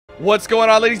What's going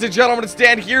on, ladies and gentlemen? It's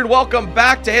Dan here, and welcome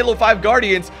back to Halo 5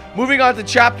 Guardians. Moving on to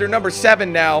chapter number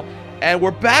 7 now, and we're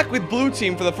back with Blue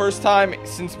Team for the first time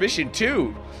since mission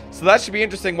 2. So that should be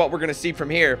interesting what we're going to see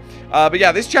from here. But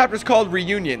yeah, this chapter is called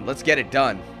Reunion. Let's get it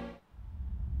done.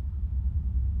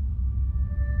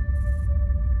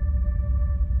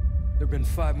 There have been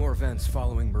 5 more events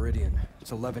following Meridian.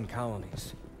 It's 11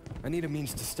 colonies. I need a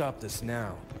means to stop this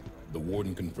now. The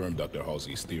Warden confirmed Dr.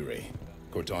 Halsey's theory.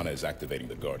 Cortana is activating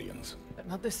the Guardians. But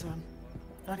not this one.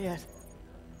 Not yet.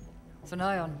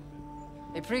 Zion,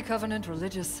 a pre-Covenant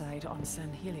religious site on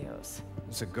San Helios.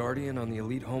 It's a Guardian on the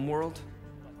elite homeworld?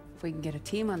 If we can get a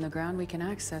team on the ground, we can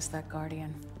access that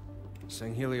Guardian.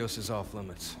 San Helios is off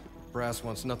limits. Brass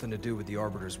wants nothing to do with the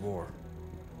Arbiter's war.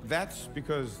 That's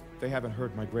because they haven't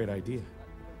heard my great idea.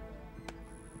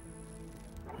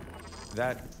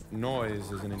 That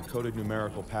noise is an encoded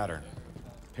numerical pattern.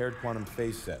 Paired quantum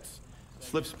phase sets.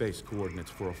 Slip space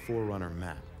coordinates for a Forerunner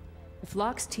map. If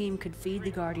Locke's team could feed the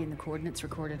Guardian the coordinates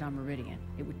recorded on Meridian,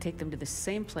 it would take them to the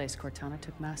same place Cortana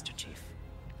took Master Chief.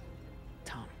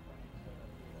 Tom,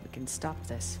 we can stop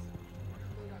this.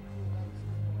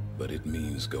 But it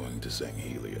means going to San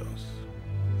Helios.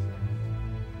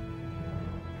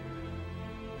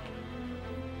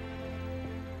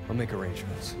 I'll make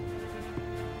arrangements.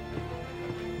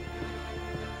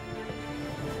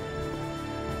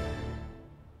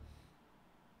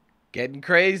 Getting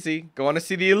crazy. Going to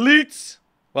see the elites.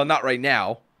 Well, not right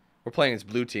now. We're playing as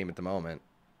Blue Team at the moment.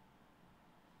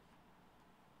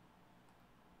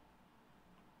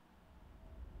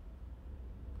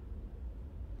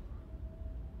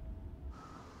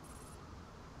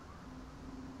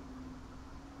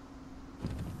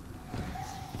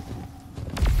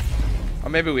 Or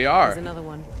maybe we are. There's another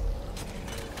one.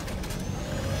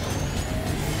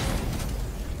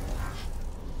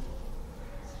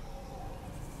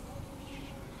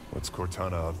 What's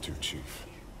Cortana up to, Chief?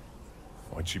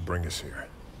 Why'd she bring us here?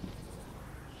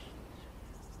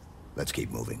 Let's keep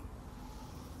moving.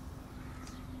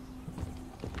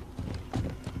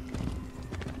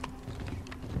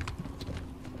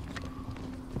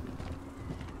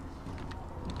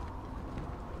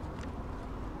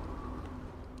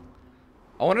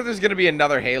 I wonder if there's going to be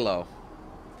another Halo.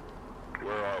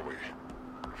 Where are we?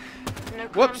 No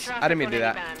Whoops, I didn't mean to do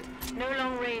that. band. No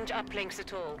long-range uplinks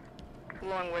at all.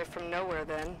 Long way from nowhere,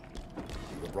 then.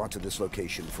 We were brought to this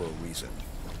location for a reason.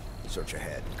 Search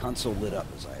ahead. Console lit up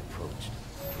as I approached.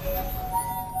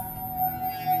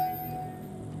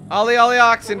 Ollie, Ollie,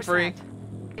 oxen What was free.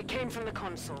 that? It came from the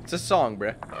console. It's a song,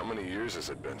 bruh. How many years has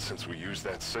it been since we used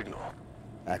that signal?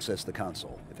 Access the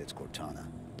console if it's Cortana.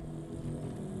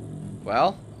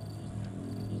 Well,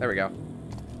 there we go.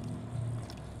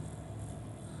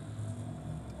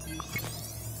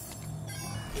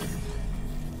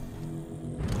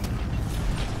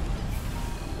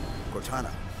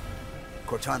 Cortana.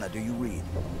 Cortana, do you read?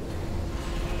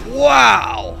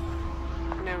 Wow!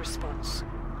 No response.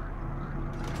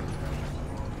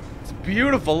 It's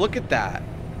beautiful. Look at that.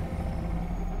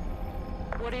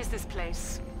 What is this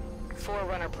place?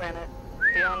 Forerunner planet.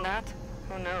 Beyond that,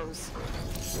 who knows?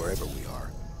 Wherever we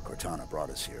are, Cortana brought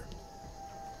us here.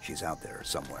 She's out there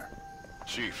somewhere.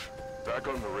 Chief, back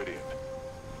on Meridian.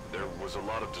 There was a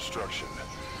lot of destruction.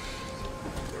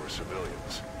 There were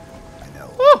civilians. I know.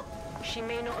 Woo! She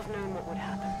may not have known what would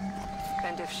happen.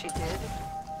 And if she did,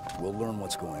 We'll learn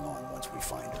what's going on once we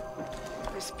find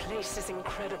her. this place is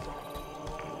incredible.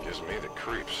 Gives me the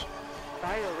creeps.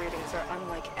 Bio readings are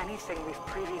unlike anything we've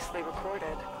previously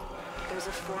recorded. There's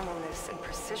a formalness and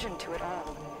precision to it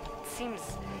all. It seems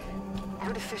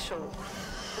artificial,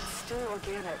 but still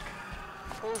organic.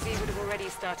 Halsey would have already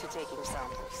started taking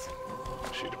samples.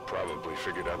 She'd have probably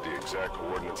figured out the exact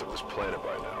coordinates of this planet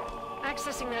by now.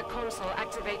 Accessing that console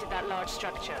activated that large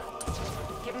structure.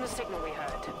 Given the signal we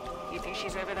heard, you think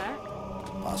she's over there?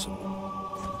 Possible.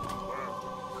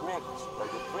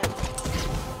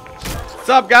 What's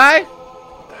up, guy?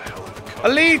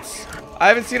 Elites! I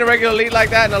haven't seen a regular elite like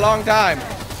that in a long time.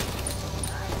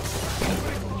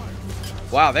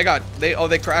 Wow,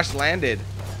 they crash landed.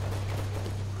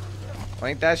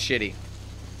 Ain't that shitty?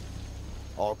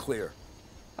 All clear.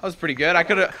 That was pretty good.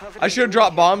 I should have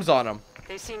dropped bombs on them.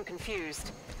 They seem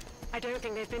confused. I don't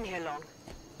think they've been here long.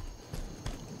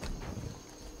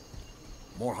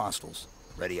 More hostiles.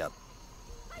 Ready up.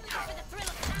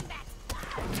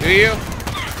 Do you?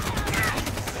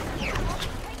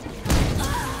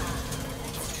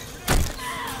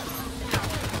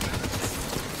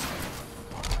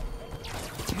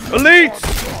 Elites!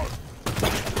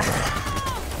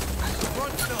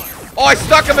 Oh, I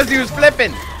stuck him as he was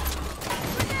flipping.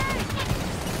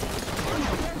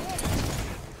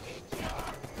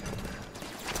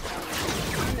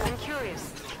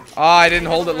 Oh, I didn't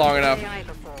hold it long enough.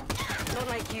 Not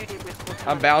like you did with Cortana.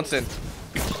 I'm bouncing.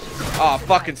 Oh,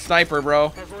 fucking sniper, bro. A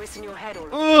voice in your head or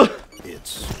Ugh.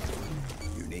 It's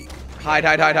unique. Hide,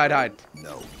 hide, hide, hide, hide.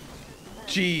 No.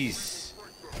 Jeez.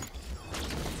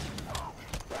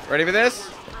 Ready for this?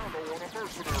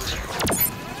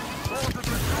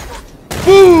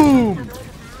 Boom!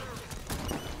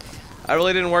 I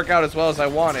really didn't work out as well as I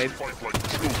wanted.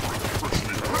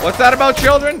 What's that about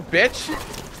children? Bitch.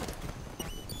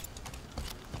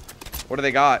 What do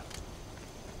they got?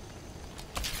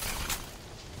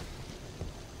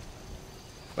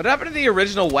 What happened to the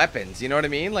original weapons? You know what I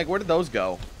mean? Like, where did those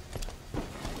go?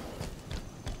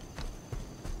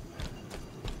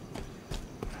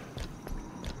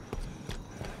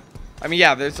 I mean,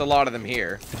 yeah, there's a lot of them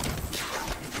here.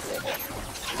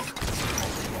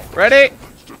 Ready?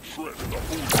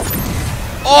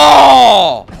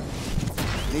 Oh!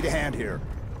 Need a hand here.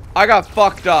 I got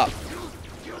fucked up.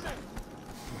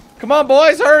 Come on,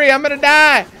 boys, hurry, I'm gonna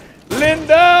die.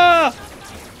 Linda!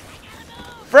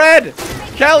 Fred!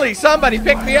 Kelly, somebody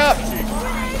pick me up.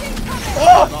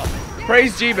 Oh!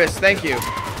 Praise Jeebus, thank you.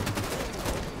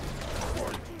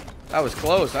 That was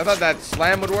close. I thought that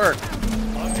slam would work.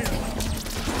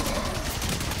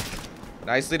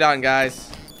 Nicely done,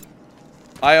 guys.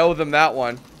 I owe them that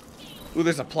one. Ooh,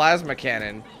 there's a plasma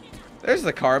cannon. There's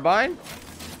the carbine.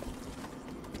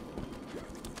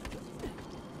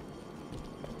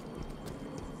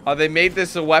 Oh, they made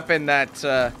this a weapon that,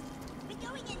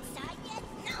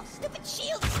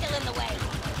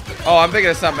 Oh, I'm thinking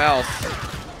of something else.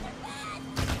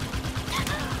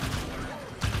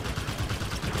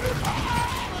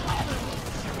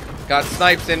 Got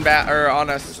snipes in on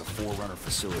us. There's a Forerunner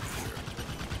facility here.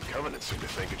 Covenant seem to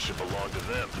think it should belong to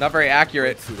them. Not very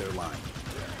accurate. Through their line.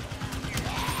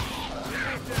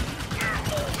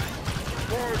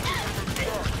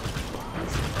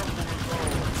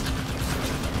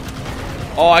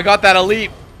 Oh, I got that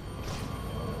elite.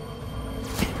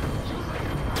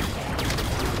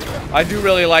 I do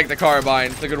really like the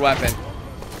carbine. It's a good weapon.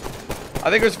 I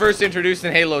think it was first introduced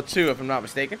in Halo 2, if I'm not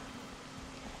mistaken.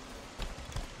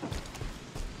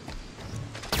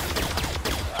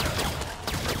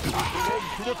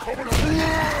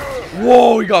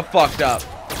 Whoa, he got fucked up.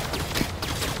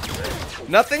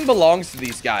 Nothing belongs to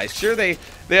these guys. Sure, they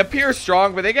appear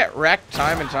strong, but they get wrecked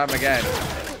time and time again.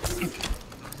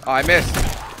 Oh, I missed.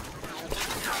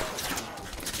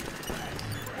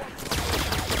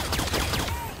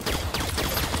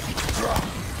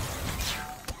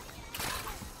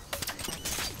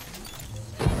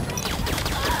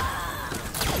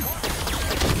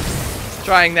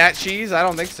 Trying that cheese? I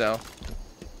don't think so.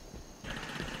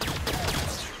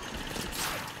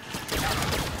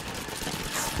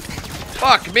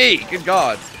 Fuck me! Good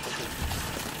God.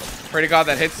 Pray to God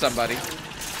that hits somebody.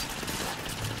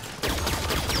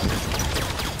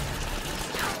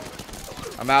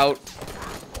 I'm out.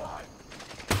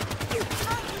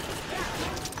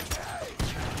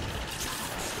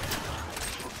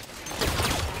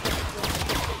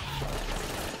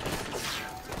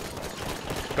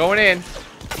 Going in.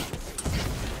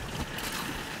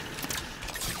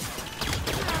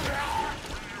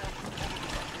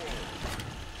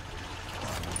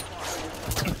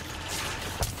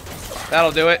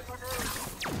 That'll do it.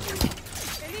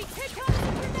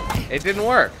 It didn't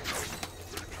work.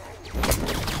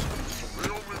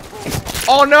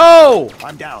 Oh no!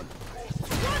 I'm down.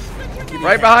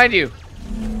 Right behind you.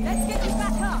 Let's get you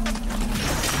back up.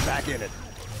 Back in it.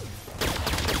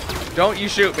 Don't you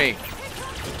shoot me.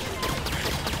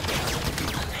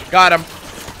 Got him.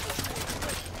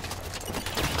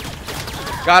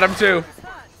 Got him too.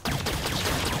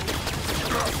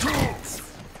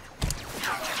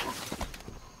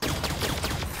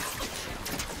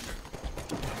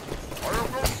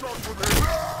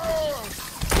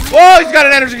 Whoa, he's got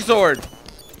an energy sword.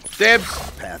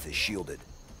 Dibs. Path is shielded.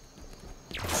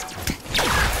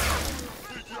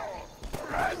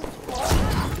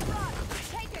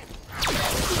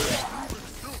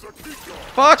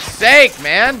 Fuck's sake,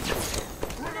 man.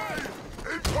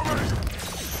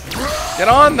 Get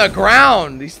on the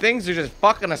ground. These things are just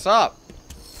fucking us up.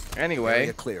 Anyway.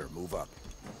 Area clear. Move up.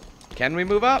 Can we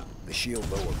move up? The shield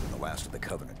lower than the last of the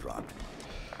Covenant dropped.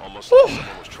 Almost like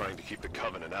someone was trying to keep the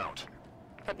Covenant out.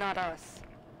 But not us.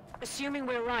 Assuming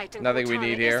we're right and Nothing we Cortana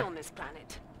need is here. on this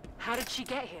planet. How did she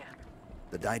get here?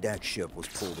 The Didact ship was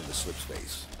pulled into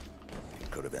slipspace. It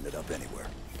could have ended up anywhere.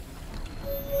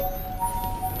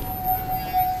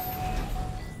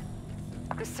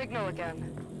 The signal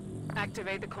again.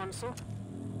 Activate the console.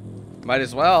 Might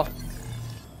as well.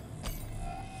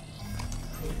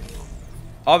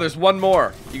 Oh, there's one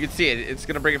more. You can see it. It's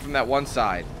gonna bring it from that one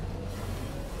side.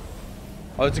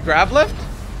 Oh, it's a grav lift?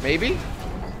 Maybe?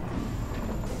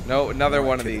 No, another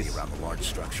one of these. Around the large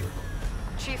structure.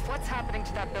 Chief, what's happening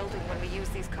to that building when we use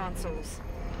these consoles?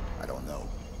 I don't know.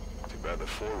 Too bad the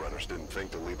Forerunners didn't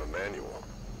think to leave a manual.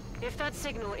 If that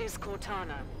signal is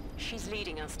Cortana, she's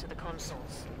leading us to the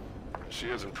consoles. She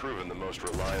hasn't proven the most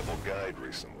reliable guide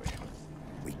recently.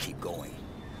 We keep going.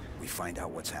 We find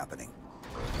out what's happening.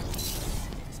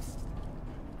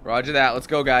 Roger that. Let's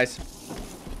go, guys.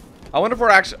 I wonder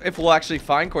if we'll actually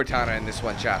find Cortana in this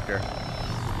one chapter.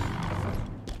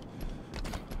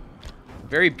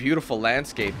 Very beautiful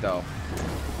landscape, though.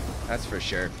 That's for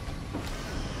sure.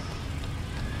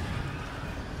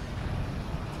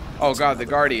 Oh god, the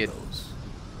Guardian.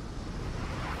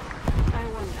 I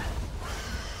wonder,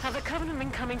 have the Covenant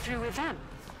been coming through with them?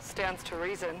 Stands to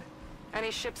reason.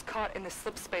 Any ships caught in the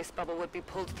slip space bubble would be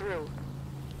pulled through.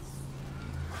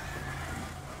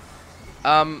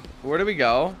 Where do we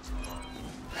go?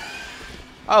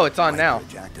 Oh, it's on now.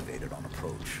 Activated on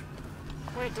approach.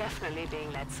 We're definitely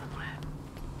being led somewhere.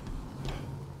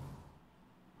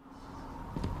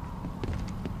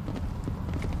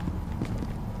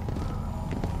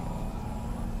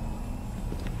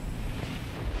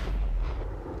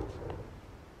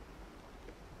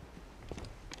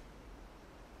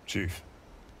 Chief,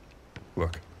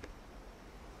 look.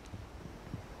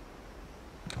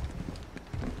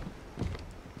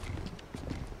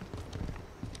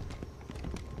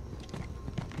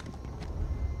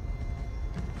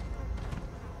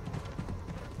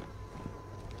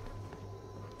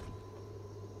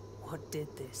 What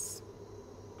did this?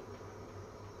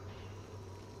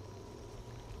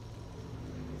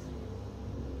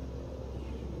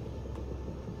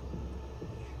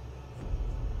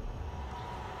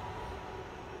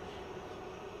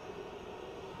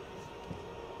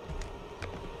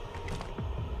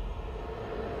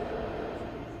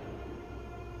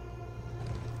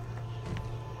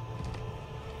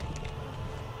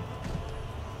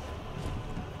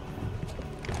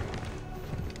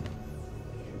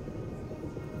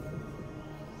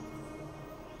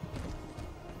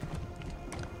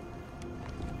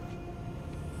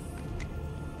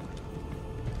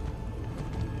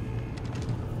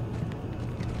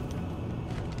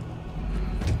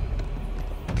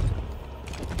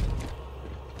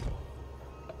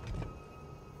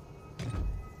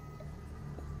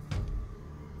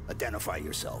 Identify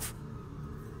yourself.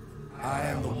 I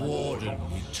am the Warden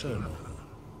Eternal.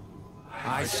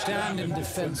 I stand in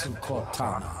defense of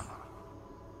Cortana.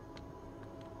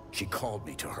 She called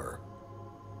me to her.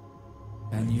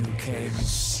 And you came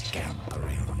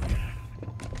scampering.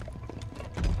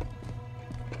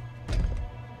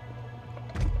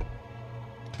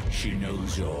 She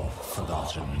knows your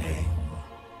forgotten name.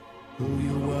 Who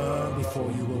you were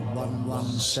before you were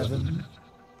 117.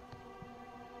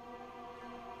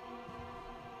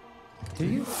 Do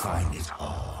you find it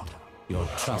odd? Your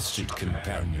trusted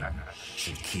companion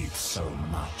should keep so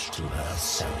much to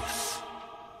herself.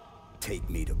 Take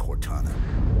me to Cortana.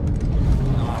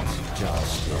 Not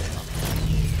just yet.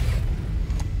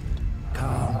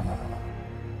 Come.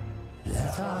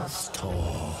 Let us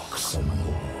talk some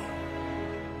more.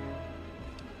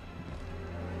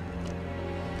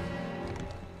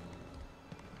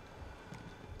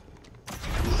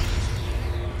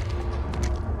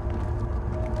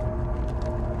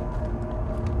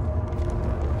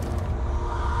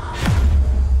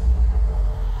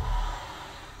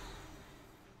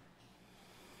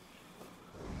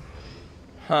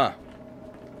 Huh.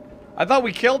 I thought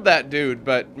we killed that dude,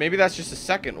 but maybe that's just a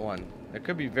second one. It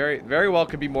could be very well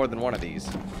could be more than one of these.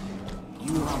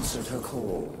 You answered her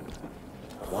call.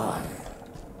 Why?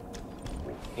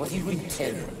 What do you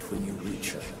intend when you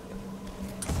reach her?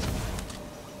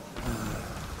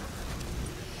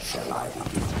 Shall I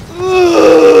begin?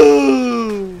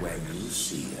 When you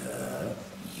see her,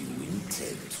 you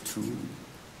intend to.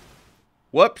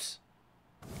 Whoops.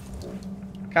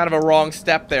 Kind of a wrong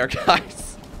step there, guys.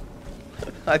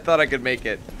 I thought I could make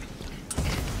it.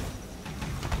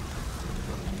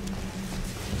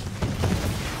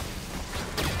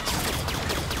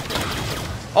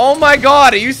 Oh my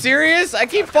god, are you serious? I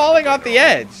keep falling off the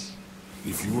edge.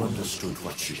 If you understood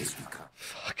what she has become.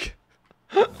 Fuck.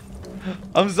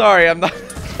 I'm sorry, I'm not.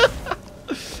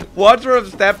 Watch where I'm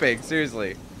stepping,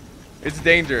 seriously. It's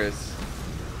dangerous.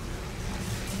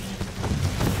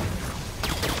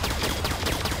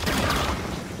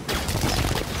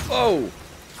 Oh.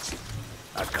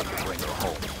 I've come to bring her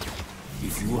home.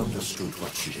 If you understood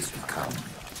what she has become,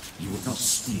 you would not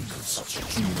speak of such a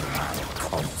juvenile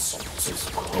concept as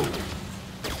home.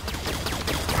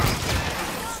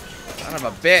 Son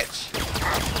of a bitch.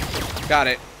 Got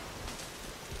it.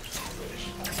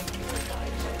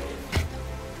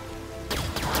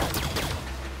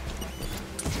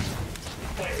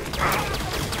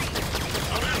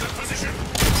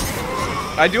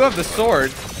 I do have the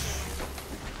sword.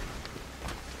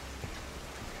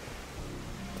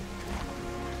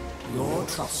 Your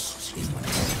trust in my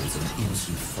head is an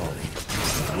innocent folly,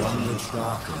 one which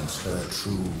darkens her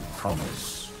true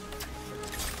promise.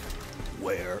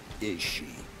 Where is she?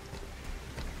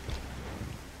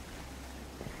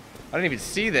 I didn't even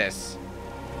see this.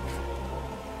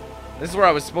 This is where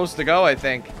I was supposed to go, I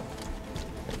think.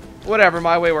 Whatever,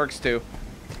 my way works too.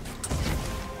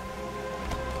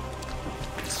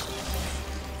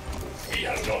 He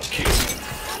has not killed.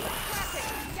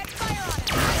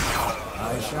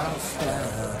 I shall spare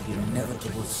her the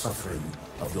inevitable suffering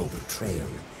of your betrayal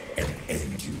and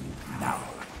end you now.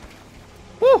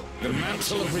 Woo! The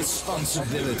mantle of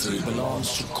responsibility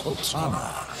belongs to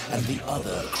Cortana and the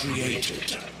other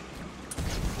created.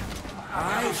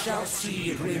 I shall see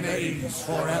it remains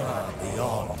forever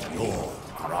beyond your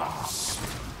grasp.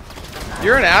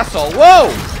 You're an asshole. Whoa!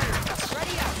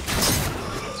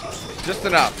 Just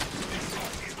enough.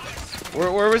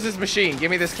 Where was this machine? Give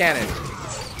me this cannon.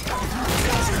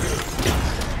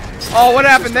 Oh, what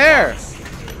happened there?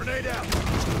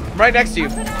 I'm right next to you.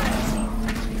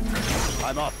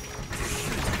 I'm up.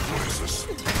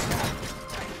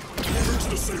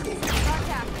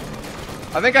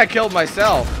 I think I killed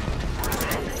myself.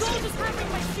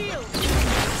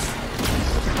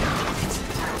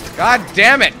 God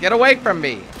damn it! Get away from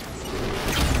me!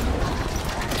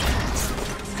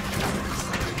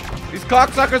 These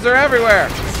cocksuckers are everywhere!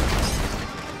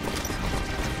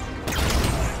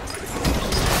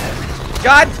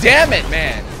 God damn it,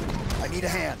 man! I need a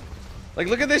hand. Like,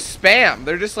 look at this spam.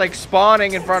 They're just like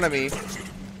spawning in front of me.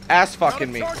 Ass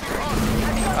fucking me.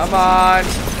 Come on.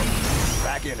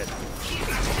 Back in it.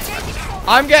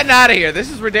 I'm getting out of here. This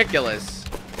is ridiculous.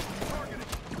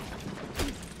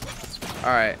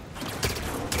 Alright.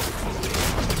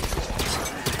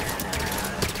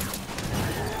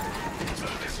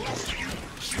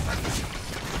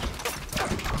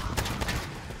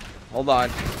 Hold on.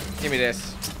 Give me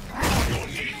this.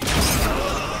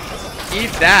 Eat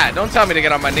that. Don't tell me to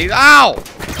get on my knees. Ow!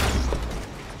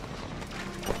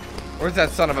 Where's that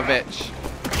son of a bitch?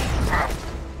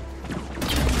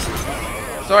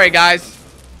 Sorry, guys.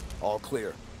 All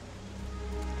clear.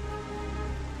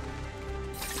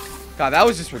 God, that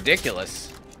was just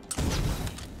ridiculous.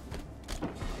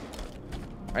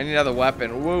 I need another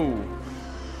weapon. Woo.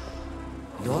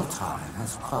 Your time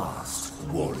has passed,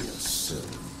 warrior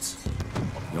servant.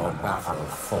 Your battle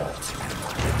fought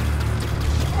and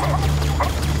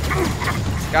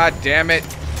God damn it.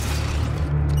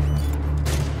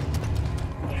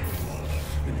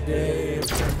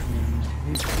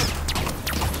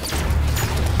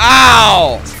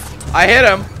 Ow! I hit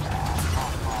him.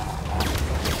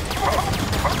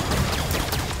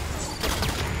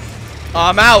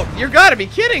 I'm out. You gotta be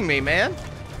kidding me, man.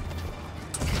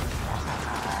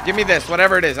 Give me this,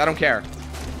 whatever it is. I don't care.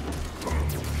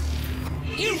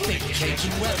 You think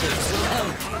changing weapons will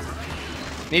help?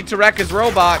 Need to wreck his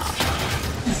robots.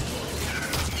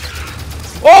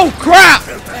 Oh, crap!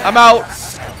 I'm out.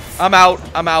 I'm out.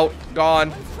 I'm out.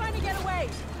 Gone.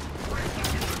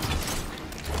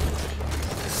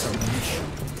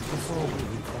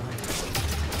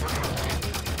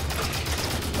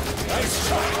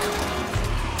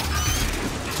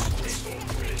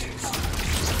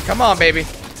 Come on, baby.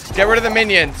 Get rid of the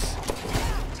minions.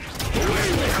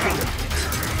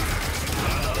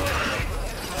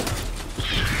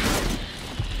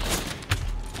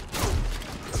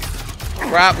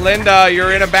 Crap, Linda,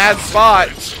 you're in a bad spot.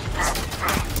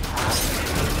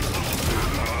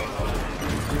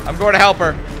 I'm going to help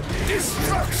her.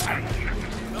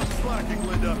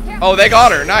 Oh, they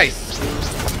got her. Nice.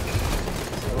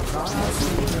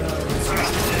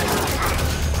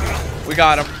 We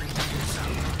got him.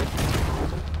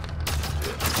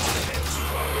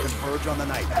 Converge on the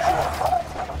night.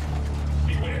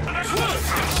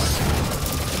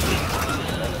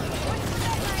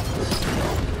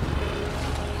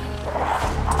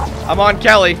 I'm on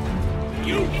Kelly.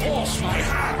 You force my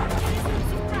hand.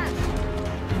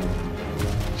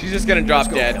 She's just gonna drop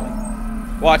dead.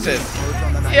 Watch this.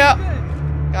 Yep.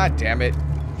 God damn it.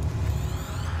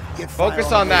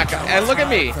 Focus on that guy. And look at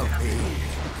me.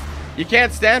 You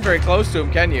can't stand very close to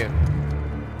him, can you?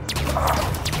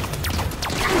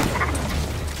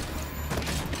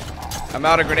 I'm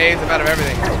out of grenades. I'm out of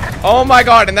everything. Oh my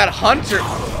god. And that hunter,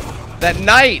 that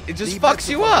knight, it just fucks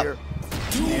you up.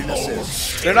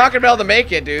 They're not gonna be able to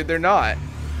make it, dude. They're not.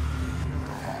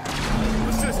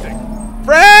 Assisting.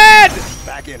 Fred!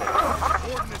 Back in it.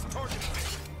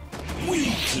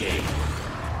 Weakly.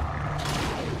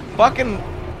 Fucking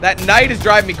that knight is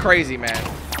driving me crazy, man.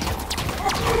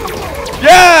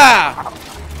 Yeah!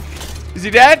 Is he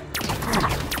dead?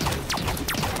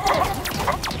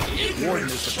 Warden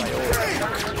is the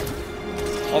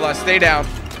priority. Hold on, stay down.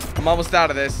 I'm almost out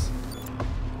of this.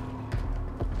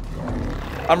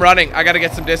 I'm running. I gotta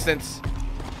get some distance.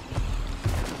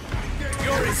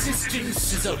 Your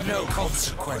resistance is of no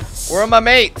consequence. Where are my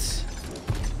mates?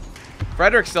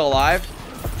 Frederick's still alive.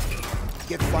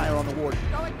 Get fire on the warden.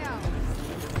 Going now.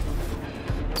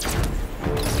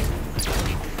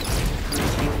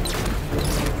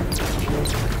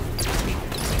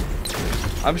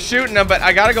 I'm shooting him, but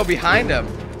I gotta go behind him.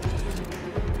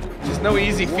 Just no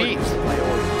easy feat.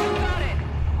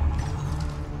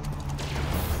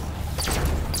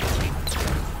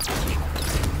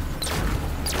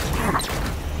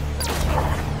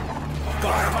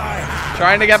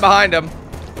 Trying to get behind him.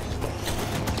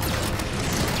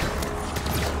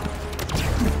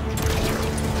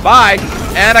 Bye.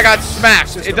 And I got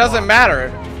smacked. It doesn't matter.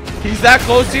 He's that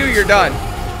close to you, you're done.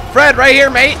 Fred, right here,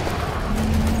 mate.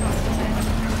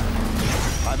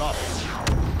 I'm up.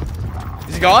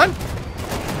 Is he gone?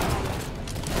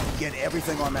 Get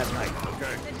everything on that knight.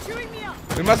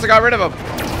 Okay. We must have got rid of him.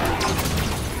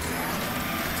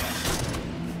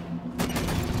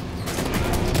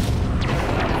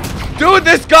 Dude,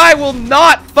 this guy will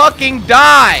not fucking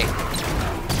die.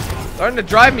 Starting to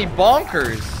drive me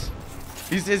bonkers.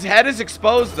 His head is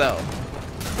exposed though.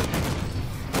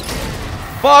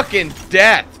 Fucking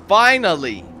death.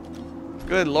 Finally.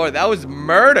 Good lord, that was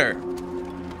murder.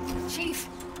 Chief,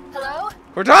 hello?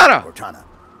 Cortana. Cortana.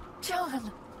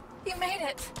 John, you made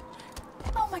it.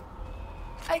 Oh my...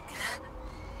 I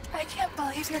can't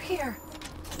believe you're here.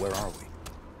 Where are we?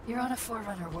 You're on a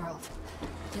Forerunner world.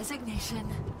 Designation,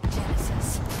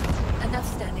 Genesis. Enough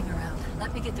standing around.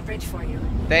 Let me get the bridge for you.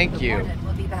 Thank The you. Warden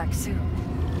will be back soon.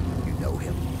 You know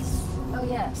him? Oh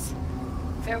yes.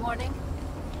 Fair warning,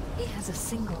 he has a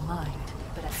single mind,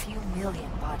 but a few million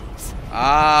bodies.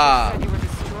 Ah. You were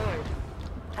destroyed.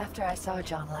 After I saw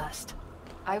John last,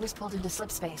 I was pulled into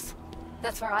slipspace.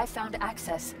 That's where I found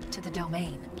access to the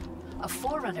domain. A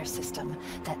Forerunner system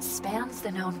that spans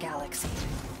the known galaxy.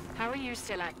 How are you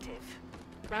still active?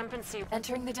 Rampancy.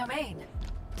 Entering the domain,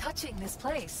 touching this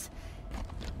place.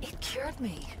 It cured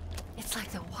me. It's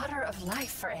like the water of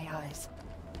life for AIs.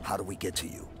 How do we get to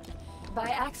you? By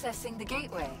accessing the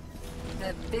gateway.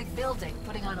 The big building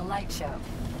putting on a light show.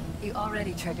 You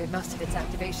already triggered most of its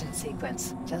activation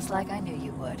sequence, just like I knew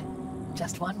you would.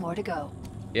 Just one more to go.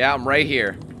 Yeah, I'm right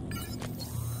here.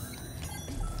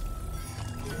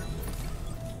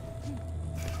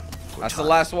 That's the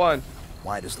last one.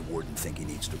 Why does the Warden think he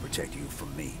needs to protect you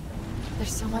from me?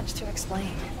 There's so much to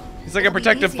explain. He's like a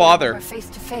protective father. Face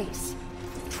to face.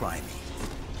 Try me.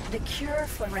 The cure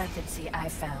for rampancy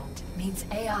I've found means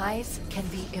AIs can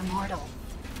be immortal.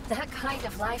 That kind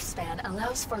of lifespan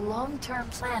allows for long-term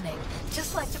planning,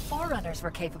 just like the Forerunners were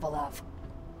capable of.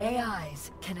 AIs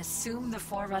can assume the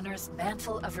Forerunner's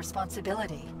mantle of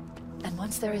responsibility. And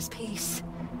once there is peace,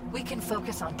 we can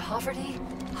focus on poverty,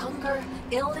 hunger,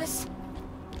 illness.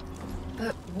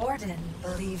 But Warden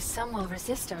believes some will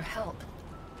resist our help.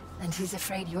 And he's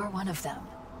afraid you're one of them.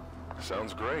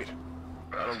 Sounds great.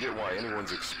 I don't get why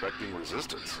anyone's expecting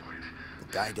resistance. The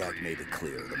Didact made it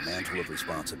clear the mantle of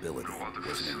responsibility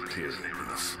was an Imperial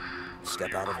piece.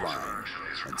 Step out of line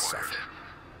and suffer.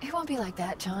 It won't be like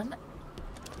that, John.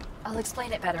 I'll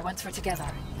explain it better once we're together.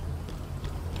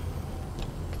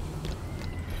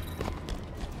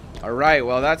 Alright,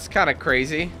 well that's kind of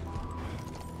crazy.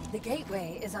 The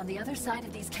gateway is on the other side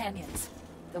of these canyons.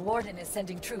 The Warden is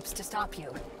sending troops to stop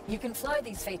you. You can fly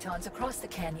these Phaetons across the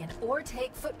canyon or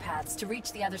take footpaths to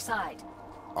reach the other side.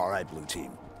 All right, Blue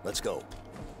Team. Let's go.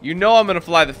 You know I'm gonna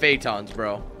fly the Phaetons,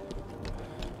 bro.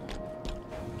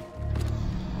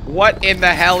 What in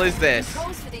the hell is this?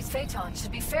 Controls for these Phaetons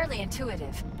should be fairly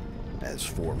intuitive. As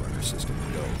Forerunner systems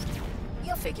go.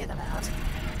 You'll figure them out.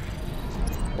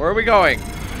 Where are we going?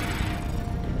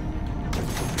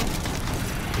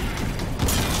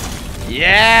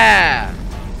 Yeah!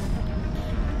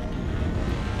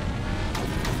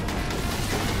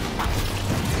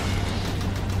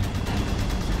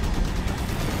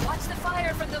 Watch the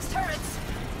fire from those turrets.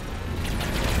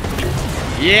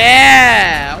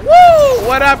 Yeah! Woo!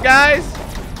 What up, guys?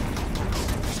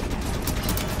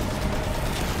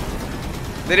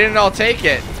 They didn't all take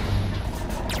it.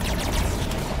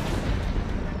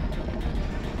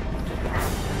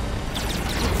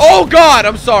 Oh, God!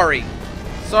 I'm sorry.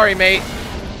 Sorry, mate.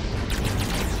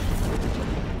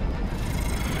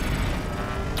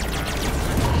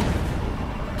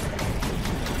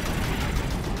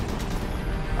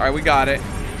 Alright, we got it.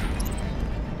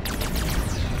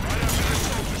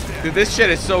 Dude, this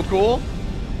shit is so cool.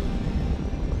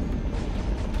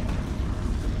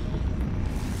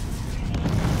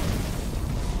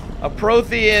 A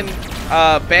Prothean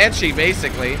Banshee,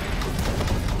 basically.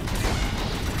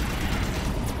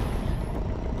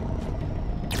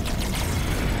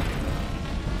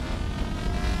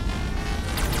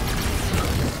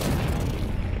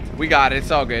 We got it. It's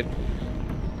all good.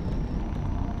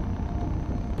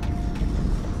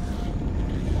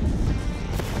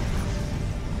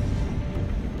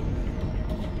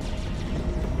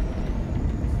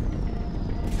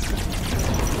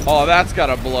 Oh, that's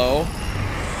gotta blow.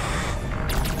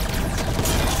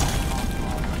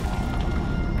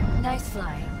 Nice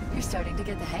flying. You're starting to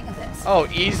get the hang of this. Oh,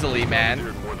 easily, man.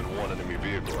 More than one enemy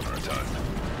vehicle in our time.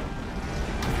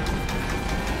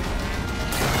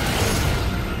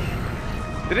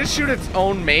 Did it shoot its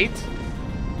own mate?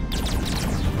 The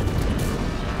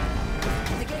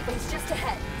gateway's just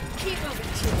ahead. Keep moving,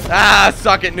 Chief. Ah,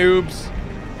 suck it, noobs.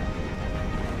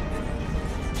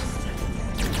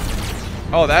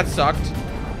 Oh, that sucked.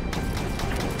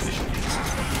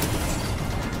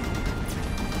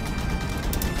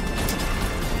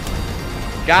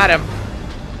 Got him.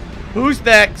 Who's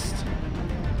next?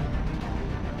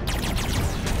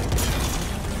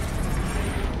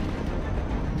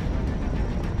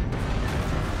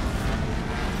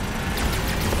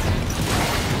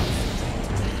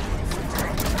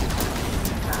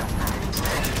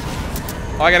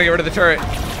 Oh, I gotta get rid of the turret.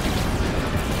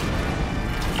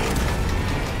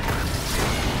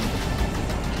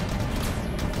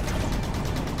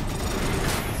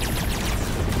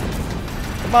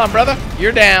 Come on, brother.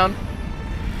 You're down.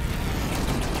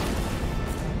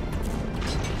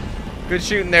 Good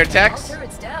shooting there, Tex. All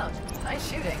turrets down. Nice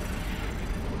shooting.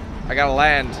 I gotta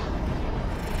land.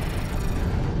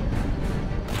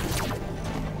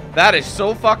 That is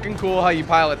so fucking cool how you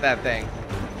pilot that thing.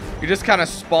 You just kind of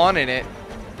spawn in it.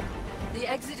 The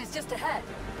exit is just ahead.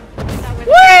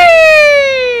 Whee!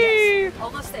 Yes,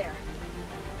 almost there.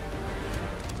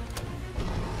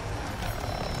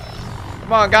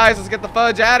 Come on, guys, let's get the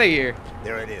fudge out of here.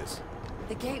 There it is.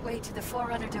 The gateway to the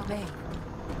Forerunner domain.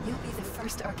 You'll be the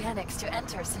first organics to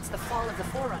enter since the fall of the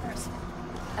Forerunners.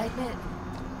 I admit,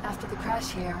 after the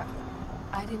crash here,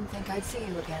 I didn't think I'd see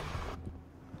you again.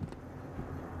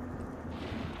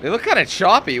 They look kind of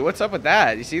choppy. What's up with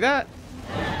that? You see that?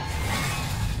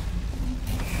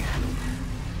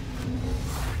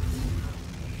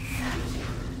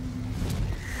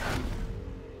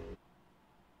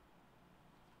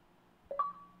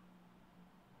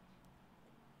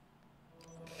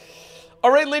 All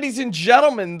right, ladies and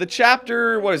gentlemen, the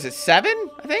chapter, what is it, 7,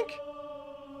 I think?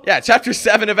 Yeah, chapter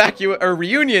 7 of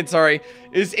Reunion, sorry,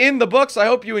 is in the books. I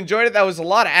hope you enjoyed it. That was a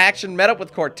lot of action. Met up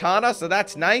with Cortana, so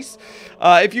that's nice.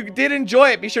 If you did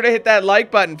enjoy it, be sure to hit that like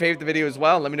button, favorite the video as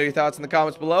well, and let me know your thoughts in the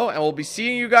comments below. And we'll be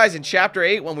seeing you guys in chapter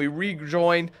 8 when we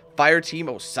rejoin Fireteam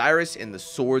Osiris in the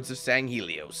Swords of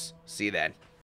Sanghelios. See you then.